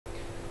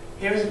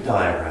Here is a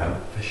diagram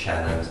for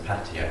Shannon's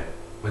patio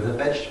with a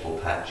vegetable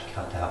patch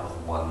cut out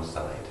of one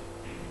side.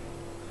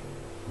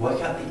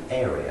 Work out the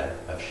area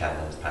of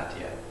Shannon's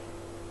patio.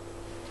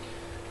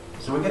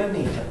 So we're going to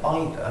need to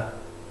either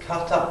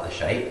cut up the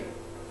shape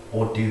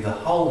or do the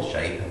whole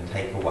shape and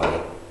take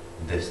away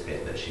this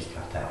bit that she's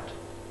cut out.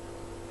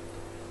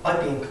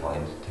 I'd be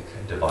inclined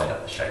to divide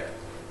up the shape.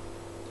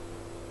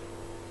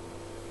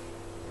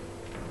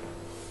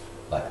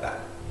 Like that.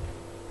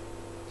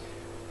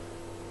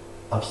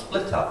 I've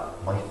split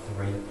up my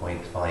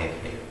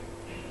 3.5 here.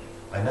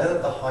 I know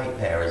that the height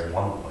there is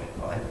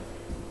 1.5,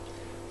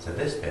 so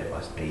this bit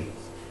must be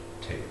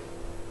 2.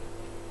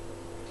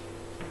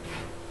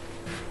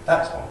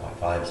 That's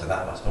 1.5, so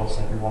that must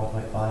also be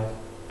 1.5.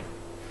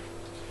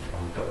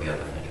 And we've got the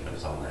other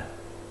measurements on there.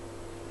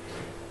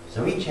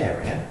 So each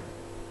area,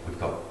 we've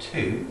got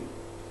 2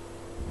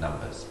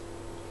 numbers.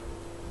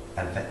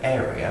 And for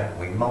area,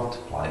 we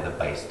multiply the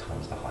base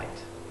times the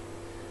height.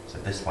 So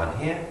this one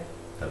here,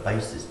 the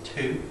base is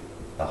 2,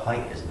 the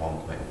height is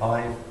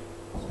 1.5,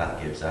 so that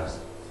gives us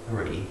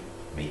 3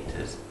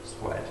 meters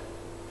squared.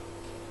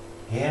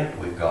 Here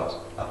we've got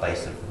a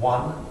base of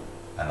 1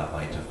 and a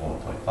height of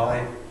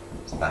 1.5,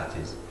 so that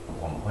is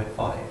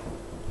 1.5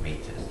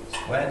 meters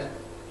squared.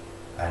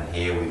 And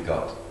here we've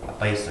got a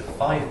base of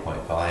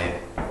 5.5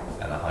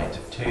 and a height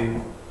of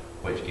 2,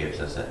 which gives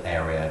us an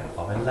area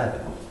of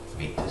 11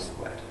 meters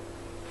squared.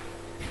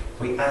 If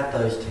we add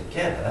those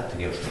together to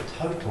give us the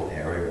total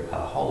area of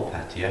our whole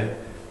patio,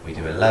 we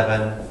do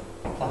 11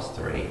 plus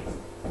 3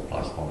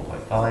 plus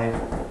 1.5,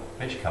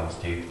 which comes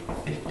to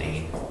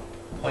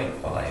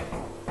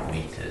 15.5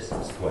 meters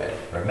squared.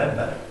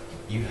 Remember,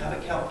 you have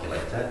a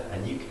calculator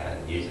and you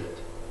can use it.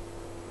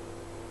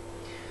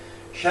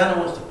 Shannon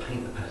wants to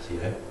paint the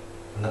patio,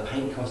 and the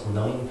paint costs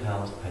 £9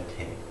 per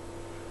tin.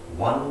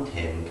 One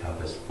tin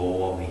covers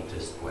 4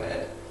 meters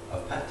squared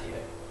of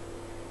patio.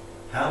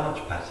 How much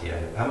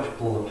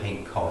will the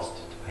paint cost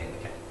to paint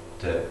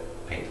the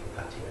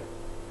patio?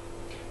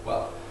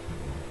 Well,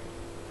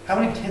 how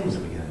many tins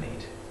are we going to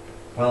need?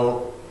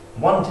 Well,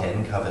 1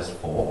 tin covers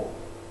 4.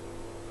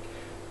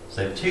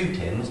 So 2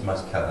 tins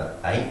must cover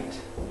 8,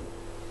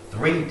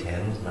 3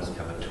 tins must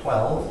cover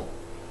 12,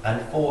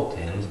 and 4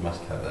 tins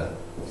must cover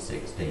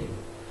 16.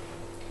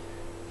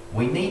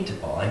 We need to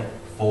buy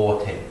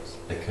 4 tins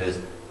because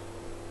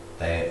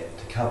they're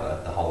to cover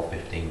the whole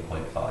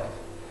 15.5.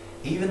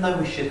 Even though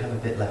we should have a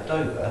bit left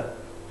over,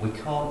 we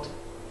can't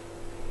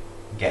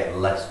get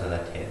less than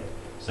a tin.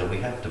 So we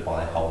have to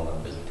buy whole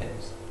numbers of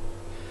tins.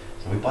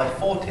 So we buy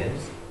 4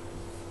 tins,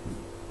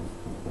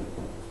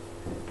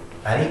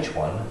 and each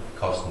one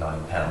costs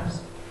 £9.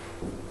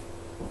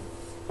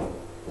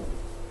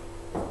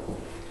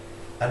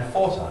 And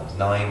 4 times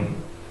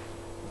 9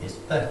 is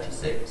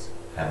 £36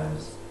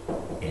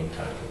 in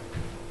total.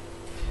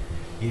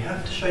 You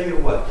have to show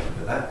your work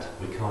for that.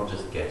 We can't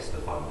just guess the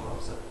final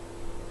answer.